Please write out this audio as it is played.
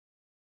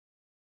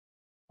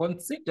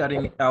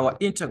Considering our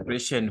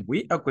integration,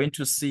 we are going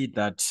to see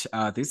that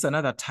this is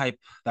another type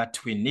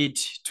that we need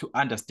to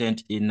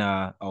understand in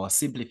our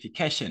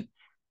simplification.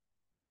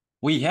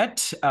 We had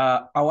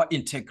our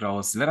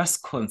integrals. Let us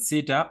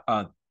consider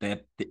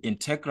the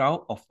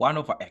integral of 1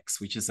 over x,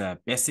 which is a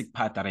basic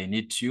part that I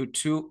need you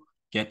to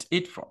get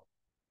it from.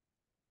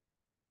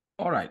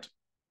 All right.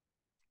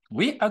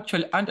 We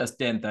actually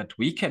understand that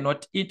we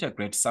cannot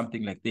integrate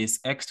something like this,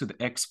 x to the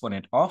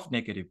exponent of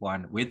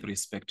 -1 with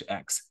respect to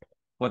x.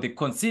 For the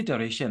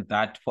consideration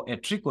that for a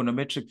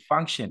trigonometric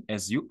function,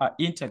 as you are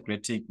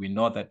integrating, we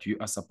know that you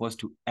are supposed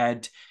to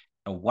add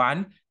a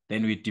 1,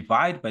 then we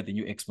divide by the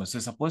new exponent. So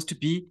it's supposed to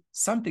be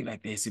something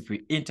like this. If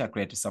we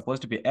integrate, it's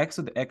supposed to be x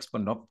to the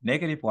exponent of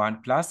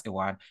 -1 plus a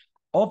 1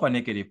 over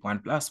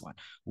 -1 plus 1,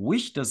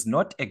 which does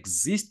not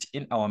exist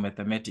in our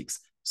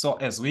mathematics. So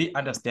as we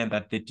understand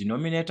that the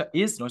denominator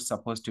is not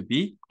supposed to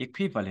be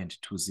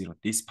equivalent to 0.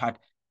 This part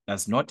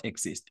does not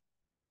exist.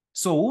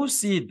 So we'll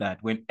see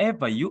that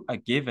whenever you are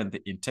given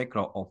the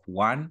integral of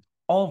 1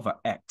 over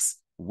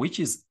x, which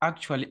is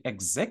actually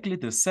exactly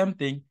the same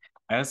thing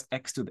as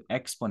x to the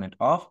exponent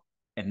of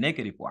a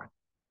 -1.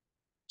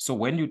 So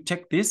when you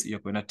take this,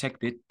 you're going to take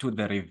it to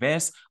the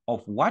reverse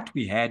of what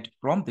we had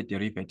from the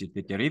derivative.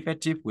 The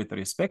derivative with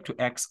respect to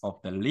x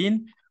of the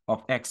ln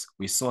of x,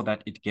 we saw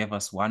that it gave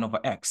us 1 over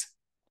x.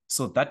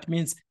 So that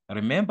means,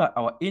 remember,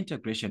 our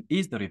integration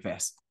is the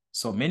reverse.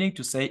 So meaning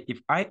to say,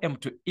 if I am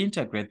to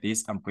integrate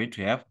this, I'm going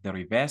to have the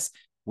reverse,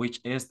 which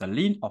is the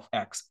ln of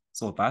x.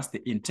 So that's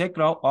the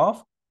integral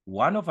of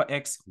 1 over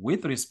x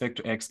with respect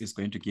to x is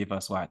going to give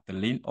us what? The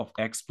ln of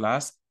x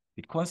plus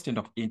the constant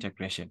of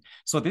integration.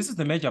 So this is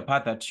the major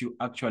part that you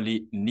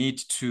actually need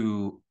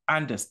to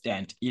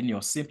understand in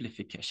your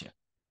simplification.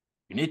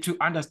 You need to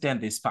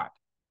understand this part,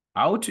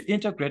 how to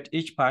integrate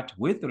each part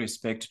with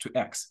respect to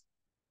x.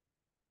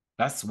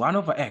 That's 1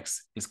 over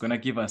x is going to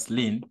give us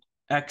ln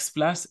x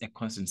plus a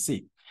constant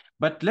c.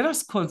 But let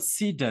us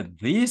consider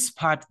this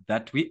part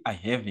that we are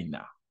having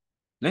now.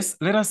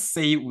 Let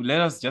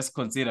us just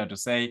consider to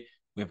say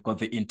we've got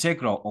the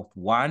integral of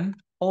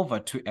 1 over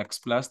 2x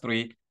plus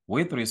 3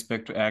 with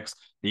respect to x,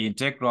 the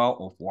integral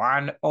of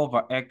 1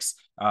 over x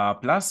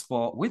plus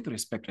 4 with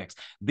respect to x.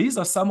 These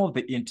are some of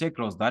the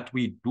integrals that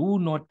we do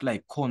not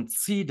like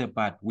consider,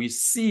 but we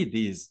see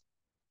these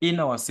in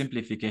our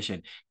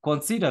simplification.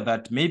 Consider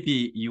that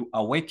maybe you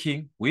are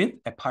working with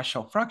a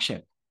partial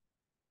fraction.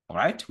 All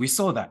right, we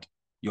saw that.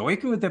 You're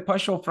working with a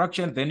partial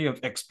fraction, then you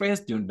have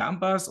expressed your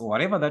numbers or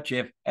whatever that you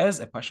have as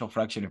a partial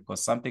fraction. Of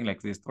course, something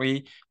like this,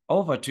 3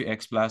 over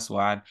 2x plus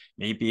 1.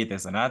 Maybe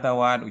there's another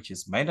one, which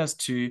is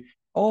 -2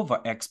 over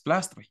x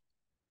plus 3.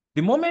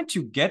 The moment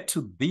you get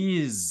to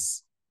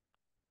these,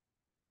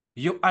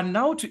 you are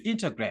now to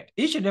integrate.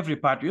 Each and every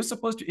part, you're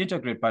supposed to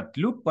integrate, but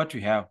look what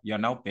you have.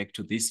 You're now back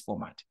to this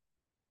format.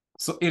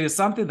 So it is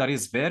something that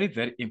is very,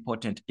 very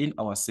important in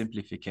our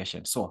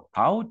simplification. So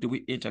how do we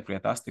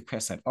integrate? That's the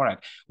question. All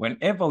right.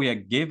 Whenever we are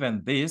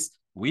given this,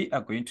 we are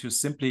going to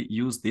simply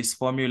use this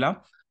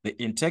formula. The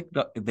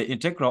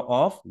integral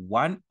of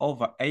 1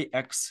 over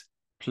ax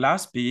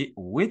plus b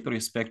with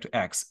respect to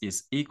x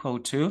is equal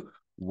to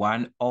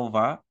 1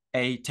 over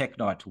a, take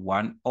note,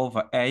 1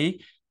 over a,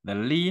 the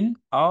ln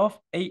of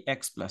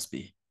ax plus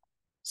b.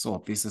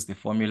 So this is the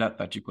formula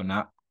that you're going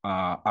to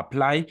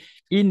apply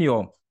in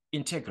your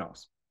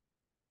integrals.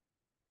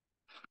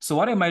 So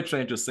what am I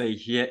trying to say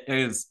here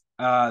is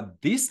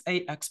this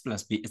ax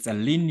plus b is a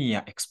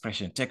linear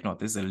expression. Take note,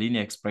 this is a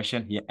linear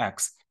expression here,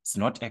 x. It's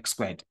not x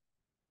squared.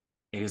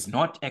 It is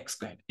not x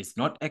squared. It's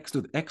not x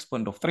to the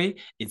exponent of 3.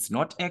 It's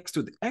not x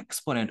to the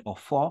exponent of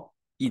 4.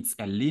 It's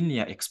a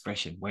linear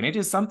expression. When it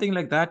is something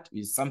like that,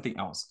 it's something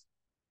else.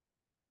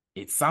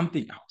 It's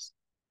something else.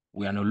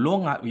 We are no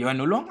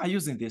longer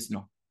using this,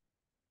 no.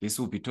 This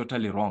will be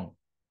totally wrong.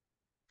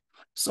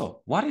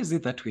 So what is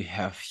it that we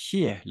have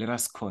here? Let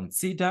us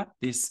consider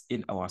this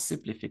in our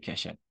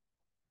simplification.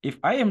 If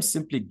I am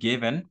simply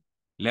given,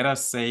 let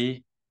us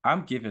say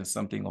I'm given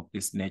something of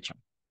this nature.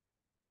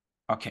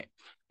 Okay,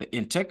 the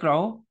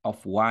integral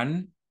of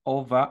 1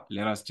 over,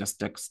 let us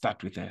just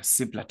start with a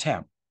simpler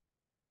term,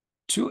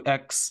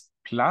 2x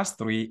plus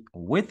 3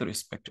 with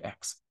respect to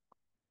x.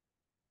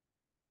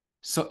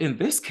 So in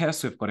this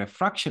case, we've got a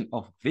fraction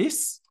of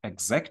this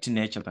exact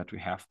nature that we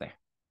have there.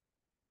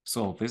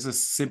 So this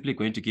is simply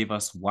going to give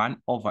us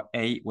 1 over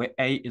a, where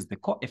a is the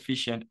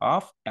coefficient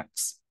of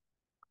x.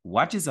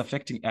 What is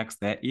affecting x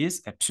there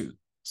is a 2.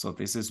 So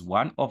this is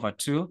 1 over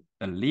 2,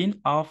 the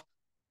ln of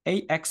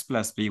ax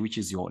plus b, which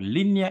is your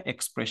linear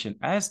expression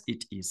as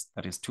it is.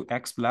 That is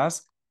 2x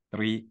plus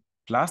 3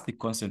 plus the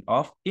constant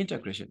of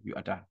integration. You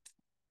are done.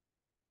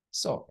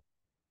 So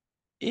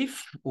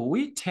if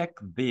we take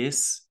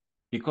this,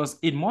 because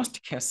in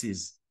most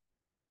cases,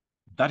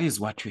 that is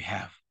what we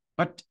have.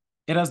 But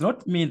it does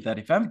not mean that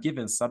if I'm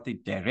given something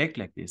direct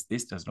like this,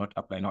 this does not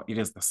apply. No, it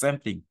is the same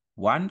thing.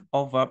 1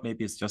 over,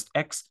 maybe it's just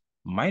x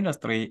minus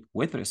 3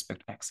 with respect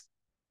to x.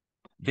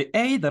 The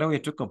a that we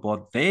talk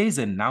about, there is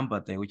a number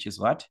there, which is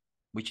what?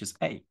 Which is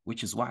a,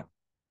 which is 1.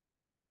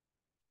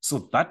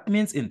 So that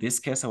means in this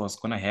case, I was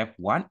going to have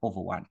 1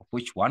 over 1, of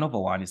which 1 over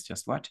 1 is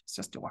just what? It's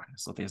just a 1.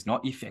 So there's no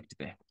effect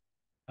there.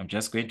 I'm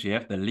just going to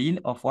have the ln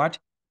of what?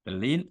 The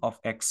ln of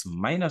x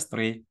minus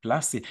 3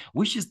 plus c,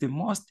 which is the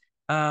most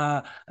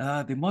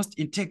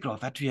integral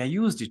that we are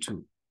used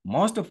to.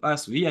 Most of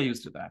us, we are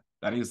used to that.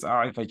 That is,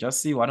 if I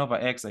just see 1 over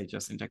x, I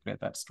just integrate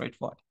that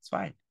straightforward. It's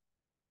fine.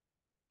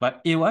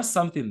 But it was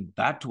something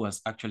that was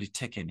actually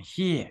taken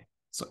here.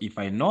 So if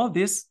I know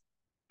this,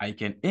 I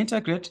can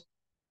integrate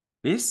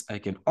this. I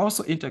can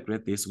also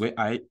integrate this where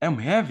I am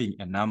having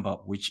a number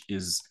which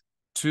is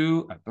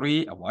 2, a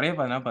 3, or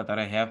whatever number that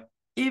I have,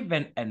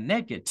 even a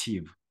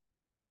negative.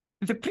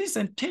 The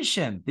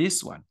presentation,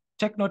 this one,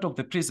 take note of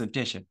the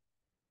presentation.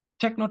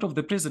 Take note of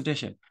the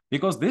presentation,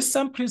 because this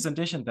same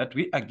presentation that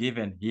we are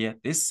given here,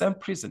 this same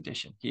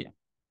presentation here,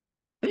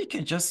 they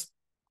can just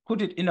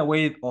put it in a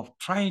way of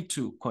trying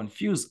to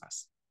confuse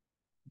us.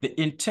 The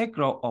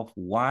integral of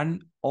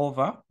 1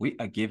 over, we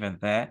are given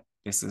there,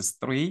 this is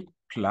 3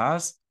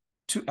 plus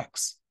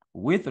 2x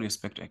with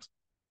respect to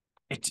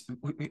x.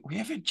 We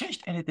haven't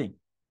changed anything.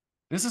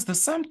 This is the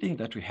same thing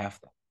that we have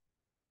there.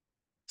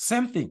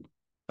 Same thing.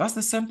 That's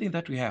the same thing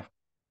that we have.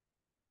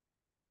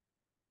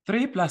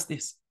 3 plus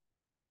this.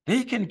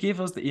 They can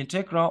give us the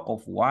integral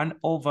of 1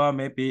 over,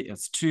 maybe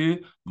it's 2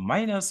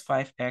 minus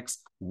 5x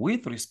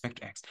with respect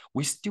to x.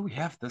 We still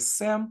have the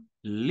same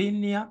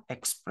linear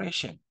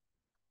expression.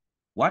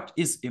 What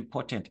is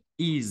important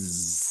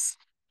is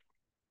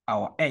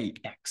our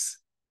ax.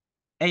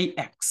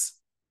 Ax.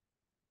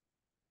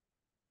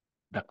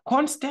 The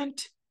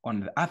constant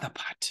on the other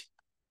part.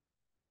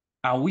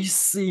 Are we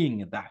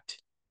seeing that?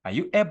 Are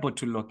you able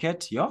to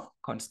locate your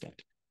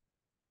constant?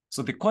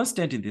 So the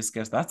constant in this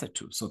case, that's a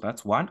 2. So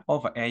that's 1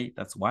 over a,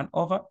 that's 1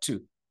 over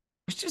 2,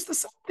 which is the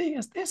same thing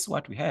as this,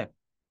 what we had.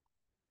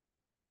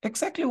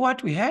 Exactly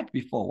what we had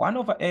before. 1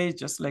 over a is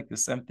just like the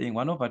same thing.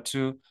 1 over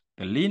 2,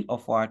 the ln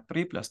of what?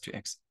 3 plus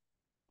 2x.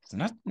 So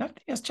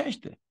nothing has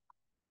changed there.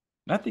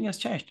 Nothing has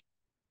changed.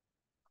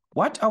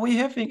 What are we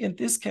having in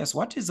this case?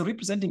 What is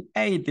representing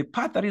a? The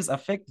part that is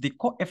affect the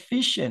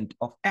coefficient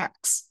of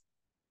x.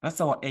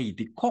 That's our a.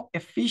 The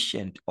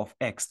coefficient of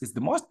x is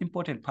the most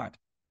important part,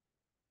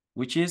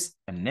 which is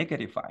a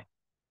negative 5.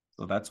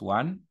 So that's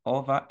 1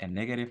 over a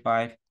negative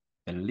 5,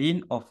 the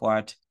ln of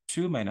what?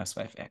 2 minus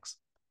 5x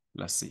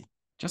plus c,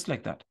 just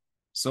like that.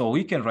 So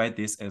we can write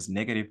this as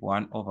negative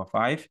 1 over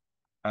 5.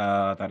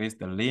 That is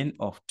the ln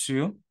of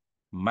 2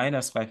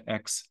 minus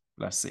 5x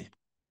plus c,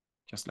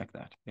 just like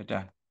that. You're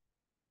done.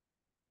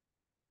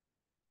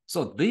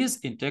 So these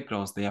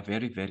integrals, they are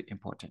very, very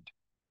important.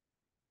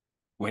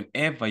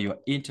 Whenever you're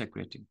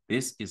integrating,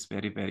 this is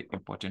very, very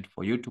important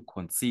for you to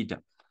consider.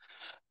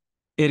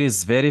 It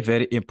is very,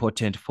 very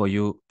important for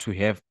you to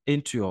have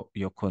into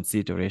your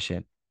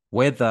consideration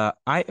whether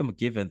I am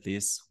given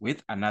this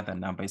with another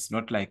number. It's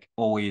not like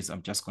always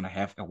I'm just going to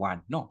have a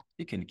 1. No,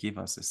 you can give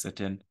us a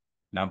certain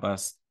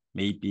numbers.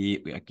 Maybe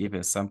we are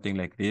given something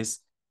like this.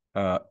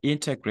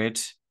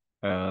 Integrate,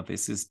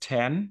 this is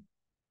 10,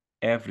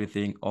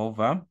 everything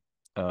over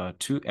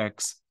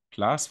 2x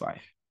plus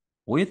 5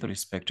 with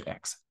respect to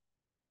x.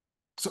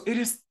 So it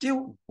is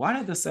still one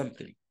and the same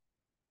thing.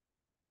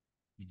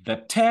 The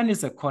 10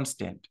 is a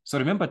constant. So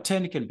remember,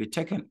 10 can be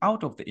taken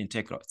out of the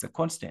integral. It's a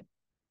constant.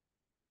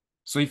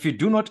 So if you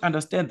do not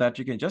understand that,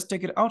 you can just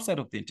take it outside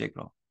of the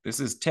integral. This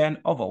is 10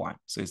 over 1.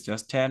 So it's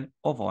just 10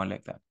 over 1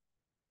 like that.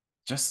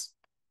 Just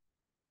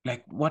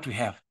like what we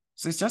have.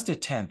 So it's just a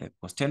 10 there,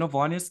 because 10 over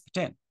 1 is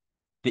 10.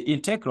 The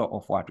integral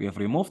of what? We have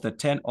removed the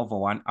 10 over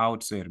 1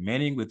 out, so you're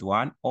remaining with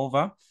 1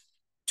 over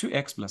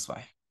 2x plus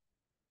 5.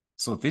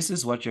 So this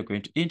is what you're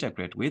going to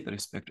integrate with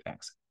respect to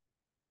x.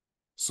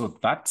 So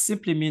that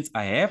simply means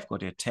I have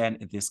got a 10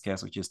 in this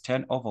case, which is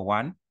 10 over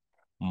 1,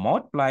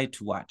 multiplied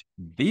to what?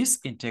 This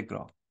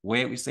integral,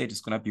 where we say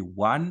it's going to be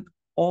 1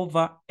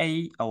 over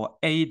a, our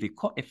a, the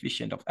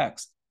coefficient of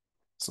x.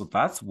 So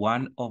that's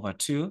 1 over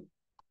 2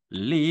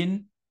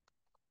 ln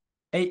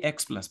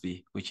ax plus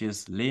b, which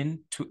is ln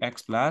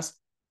 2x plus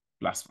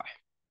 5.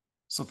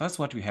 So that's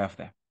what we have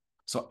there.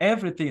 So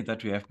everything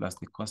that we have plus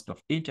the cost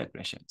of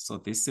integration. So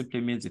this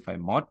simply means if I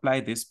multiply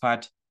this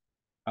part,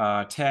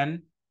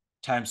 10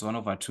 times 1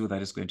 over 2,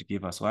 that is going to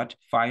give us what?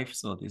 5.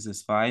 So this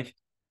is 5,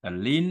 the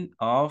ln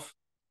of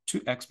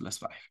 2x plus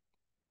 5,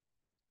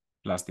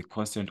 plus the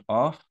constant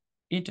of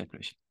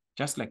integration,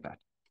 just like that.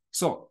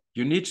 So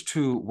you need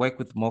to work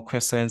with more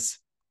questions.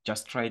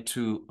 Just try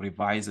to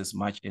revise as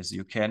much as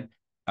you can.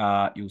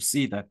 You'll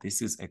see that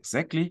this is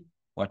exactly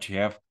what you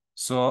have.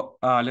 So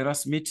let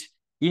us meet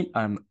in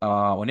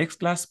our next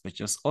class, but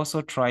just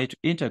also try to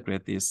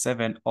integrate this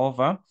 7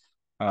 over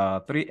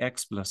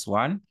 3x plus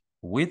 1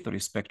 with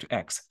respect to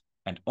x.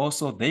 And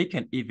also they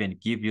can even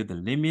give you the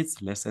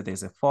limits. Let's say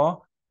there's a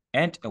 4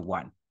 and a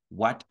 1.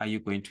 What are you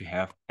going to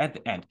have at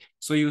the end?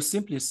 So you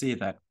simply see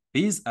that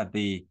these are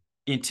the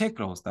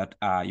integrals that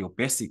are your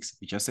basics.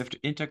 You just have to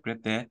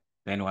integrate there.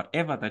 Then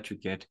whatever that you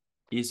get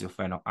is your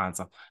final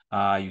answer.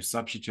 You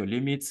substitute your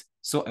limits.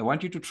 So I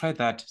want you to try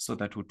that so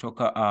that we'll talk,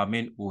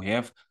 we'll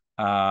have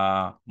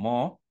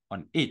more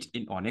on it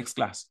in our next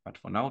class. But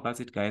for now, that's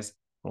it, guys.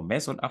 From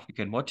Maths on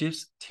African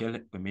Motifs, till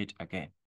we meet again.